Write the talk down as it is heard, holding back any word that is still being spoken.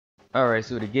Alright,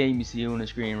 so the game you see on the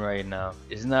screen right now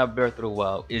is not Breath of the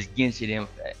Wild, it's Genshin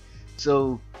Impact.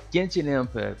 So Genshin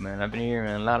Impact, man, I've been hearing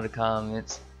a lot of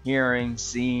comments,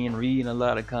 seeing, reading a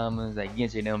lot of comments that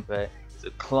Genshin Impact is a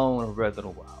clone of Breath of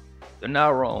the Wild. They're not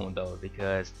wrong though,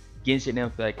 because Genshin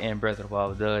Impact and Breath of the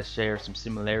Wild does share some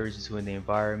similarities between the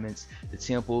environments, the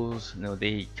temples,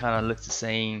 they kind of look the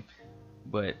same,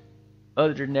 but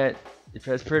other than that,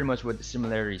 that's pretty much where the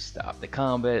similarities stop. The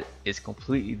combat is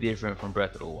completely different from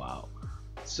Breath of the Wild.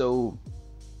 So,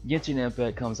 Genshin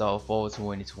Impact comes out fall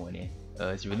 2020.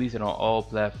 It's releasing on all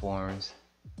platforms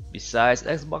besides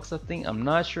Xbox, I think. I'm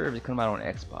not sure if it's coming out on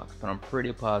Xbox, but I'm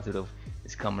pretty positive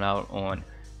it's coming out on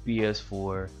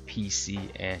PS4, PC,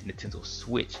 and Nintendo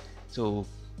Switch. So,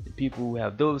 the people who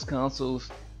have those consoles,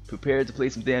 prepare to play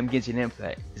some damn Genshin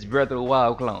Impact. It's Breath of the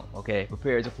Wild clone, okay?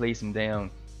 Prepare to play some damn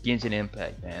Genshin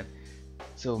Impact, man.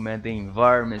 So man, the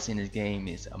environments in this game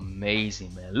is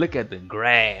amazing, man. Look at the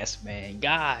grass, man.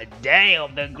 God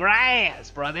damn, the grass,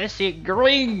 bro. That shit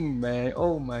green, man.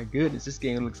 Oh my goodness, this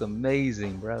game looks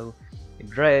amazing, bro. The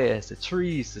grass, the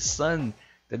trees, the sun,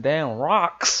 the damn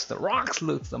rocks. The rocks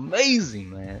looks amazing,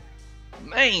 man.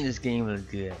 Man, this game looks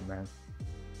good, man.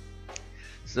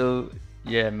 So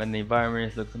yeah, man, the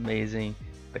environment looks amazing.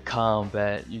 The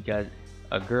combat, you got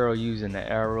a girl using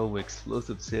the arrow with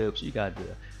explosive tips. You got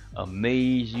a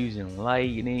mage using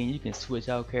lightning. You can switch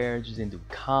out characters and do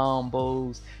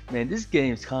combos. Man, this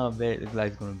game's combat looks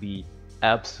like it's gonna be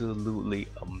absolutely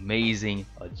amazing,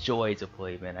 a joy to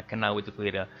play, man. I cannot wait to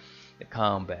play the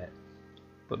combat.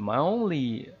 But my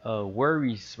only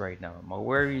worries right now, my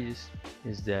worries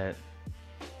is that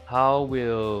how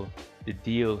will the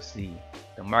DLC,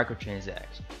 the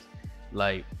microtransactions,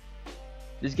 like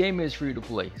this game is free to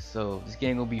play, so this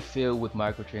game will be filled with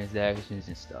microtransactions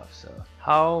and stuff. So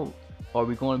how are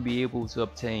we going to be able to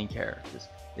obtain characters?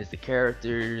 Is the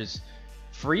characters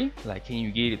free? Like, can you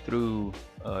get it through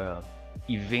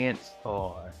events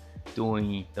or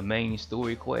doing the main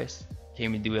story quest?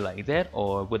 Can we do it like that,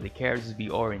 or would the characters be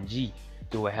RNG?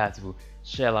 Do I have to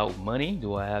shell out money?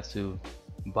 Do I have to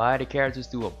buy the characters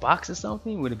through a box or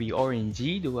something? Would it be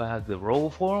RNG? Do I have to roll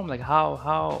for them? Like, how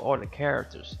are the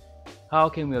characters? How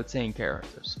can we obtain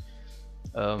characters?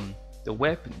 The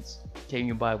weapons. Can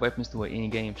you buy weapons through an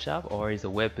in-game shop, or is the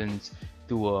weapons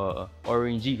through a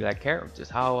RNG like characters?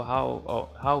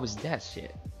 How is that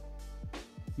shit?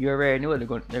 You already know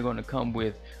they're going to come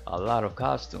with a lot of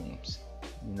costumes.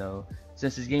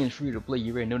 Since this game is free to play,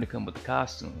 you already know they come with the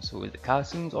costumes. So is the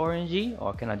costumes RNG,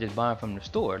 or can I just buy them from the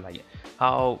store? Like,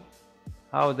 how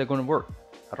is that going to work?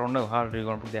 I don't know. How are they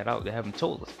going to put that out? They haven't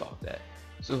told us about that.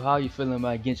 So how are you feeling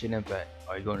about Genshin Impact?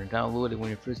 Are you going to download it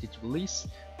when it first gets released,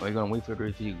 or are you going to wait for the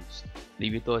reviews?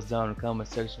 Leave your thoughts down in the comment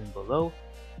section below.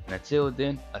 And until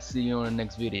then, I'll see you on the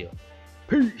next video.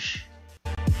 Peace!